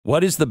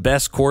What is the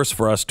best course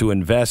for us to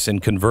invest and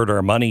convert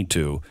our money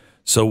to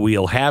so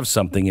we'll have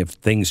something if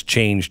things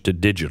change to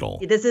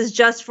digital? This is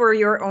just for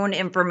your own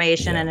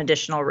information and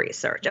additional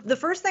research. The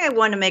first thing I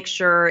want to make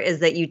sure is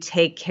that you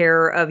take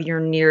care of your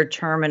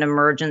near-term and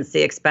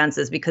emergency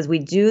expenses, because we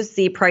do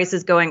see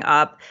prices going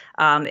up.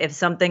 If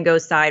something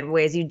goes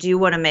sideways, you do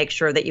want to make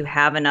sure that you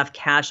have enough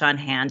cash on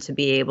hand to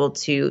be able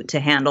to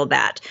handle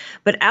that.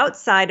 But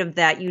outside of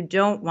that, you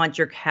don't want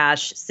your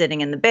cash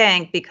sitting in the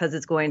bank because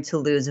it's going to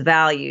lose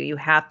value. You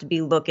have to be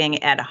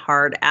looking at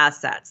hard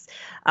assets.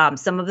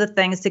 Some of the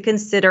things to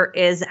consider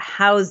is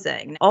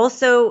housing.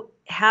 Also,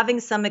 having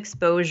some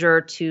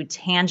exposure to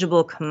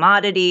tangible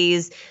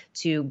commodities,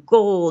 to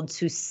gold,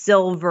 to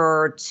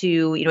silver,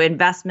 to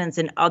investments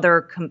in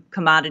other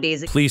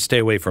commodities. Please stay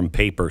away from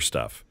paper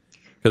stuff.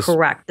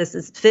 Correct. This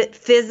is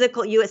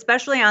physical. You,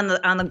 especially on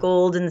the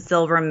gold and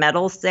silver and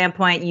metal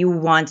standpoint, you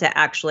want to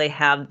actually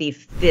have the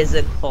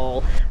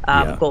physical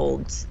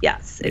gold.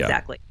 Yes,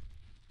 exactly.